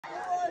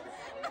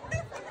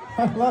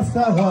I've lost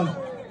that one.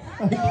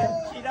 Okay.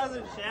 She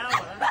doesn't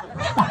shower.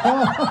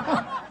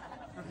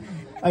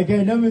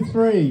 Okay, number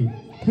 3.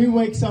 Who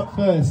wakes up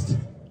first?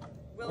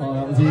 Oh,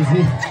 that was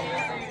easy.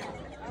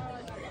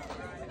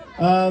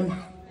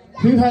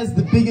 Who has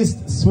the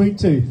biggest sweet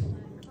tooth?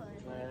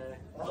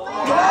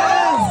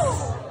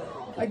 Yes!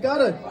 I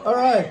got it. All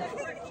right.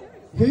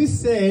 Who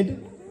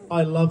said,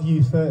 "I love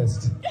you"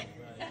 first?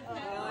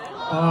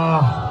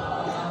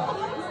 Ah.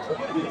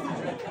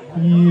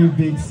 You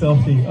big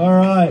softy. All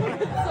right.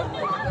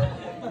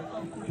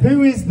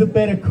 Who is the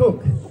better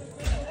cook?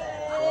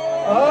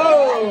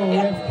 Oh!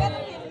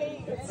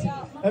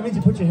 That means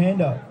you put your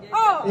hand up.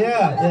 Oh!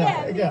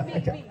 Yeah.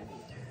 Okay.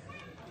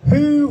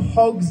 Who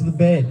hogs the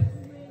bed?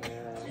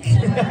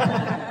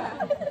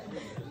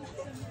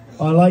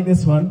 I like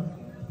this one.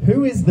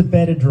 Who is the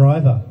better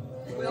driver?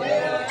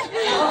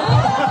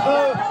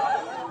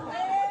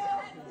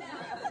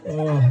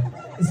 Oh,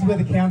 this is where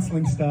the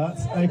counselling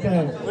starts.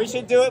 Okay. We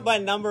should do it by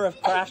number of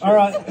crashes. All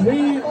right.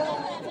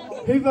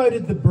 Who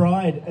voted the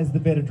bride as the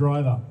better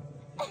driver?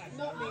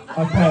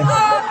 Okay.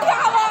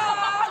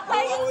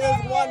 Oh,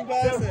 there's one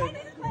person.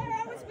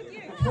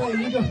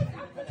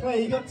 Claire,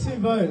 you got 2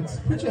 votes.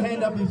 Put your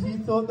hand up if you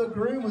thought the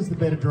groom was the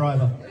better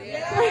driver.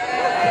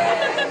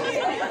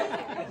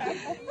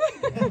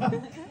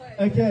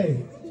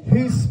 Okay.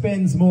 Who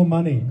spends more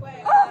money?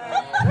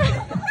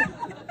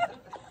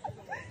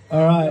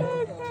 All right.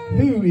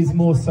 Who is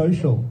more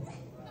social?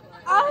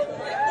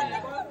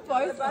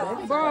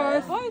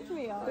 Both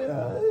we are.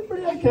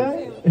 Pretty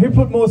okay. Who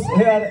put more?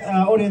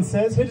 Audience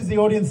says. Who does the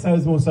audience say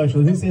is more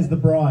social? Who says the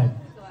bride?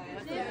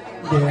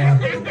 Yeah.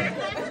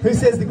 Who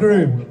says the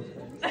groom?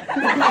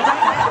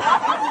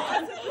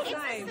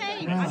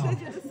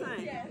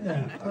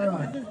 Yeah. All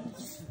right.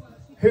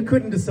 Who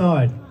couldn't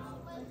decide?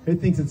 Who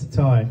thinks it's a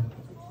tie?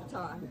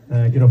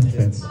 Get off the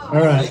fence.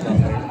 All right.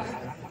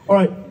 All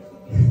right.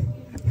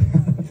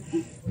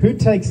 Who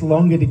takes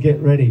longer to get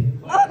ready?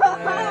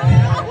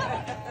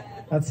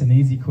 That's an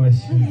easy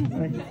question.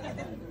 Okay.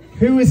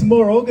 Who is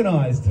more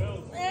organised?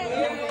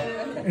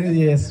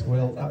 Yes,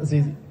 Will. That was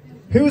easy.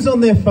 Who's on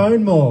their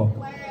phone more?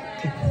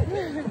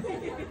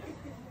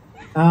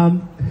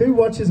 Who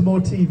watches more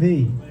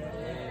TV?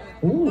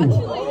 Ooh.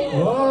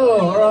 Whoa,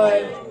 all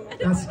right.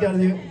 Let's go to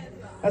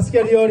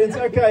the audience.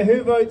 Okay,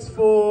 who votes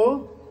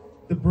for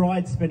the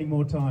bride spending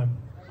more time?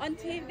 On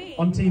TV.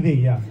 On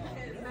TV, yeah.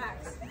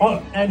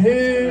 Oh, and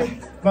who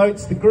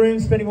votes the groom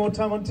spending more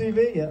time on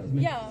TV? Yeah, that was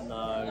me. Yeah.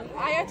 No.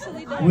 I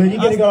actually don't. Well, you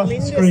got to go off the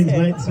screens,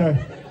 mate. Sorry.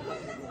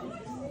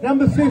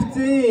 Number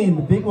 15,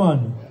 the big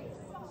one.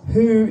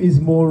 Who is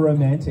more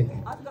romantic?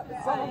 I'm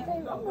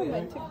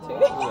romantic too.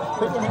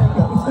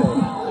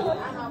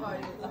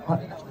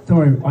 Don't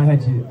worry, I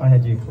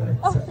had you, Claire.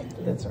 So,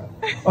 that's right.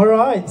 All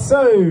right,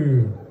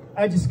 so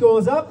add your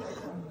scores up.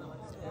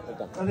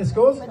 Are there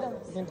scores?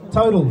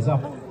 Totals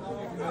up.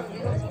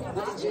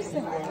 What did you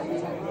say?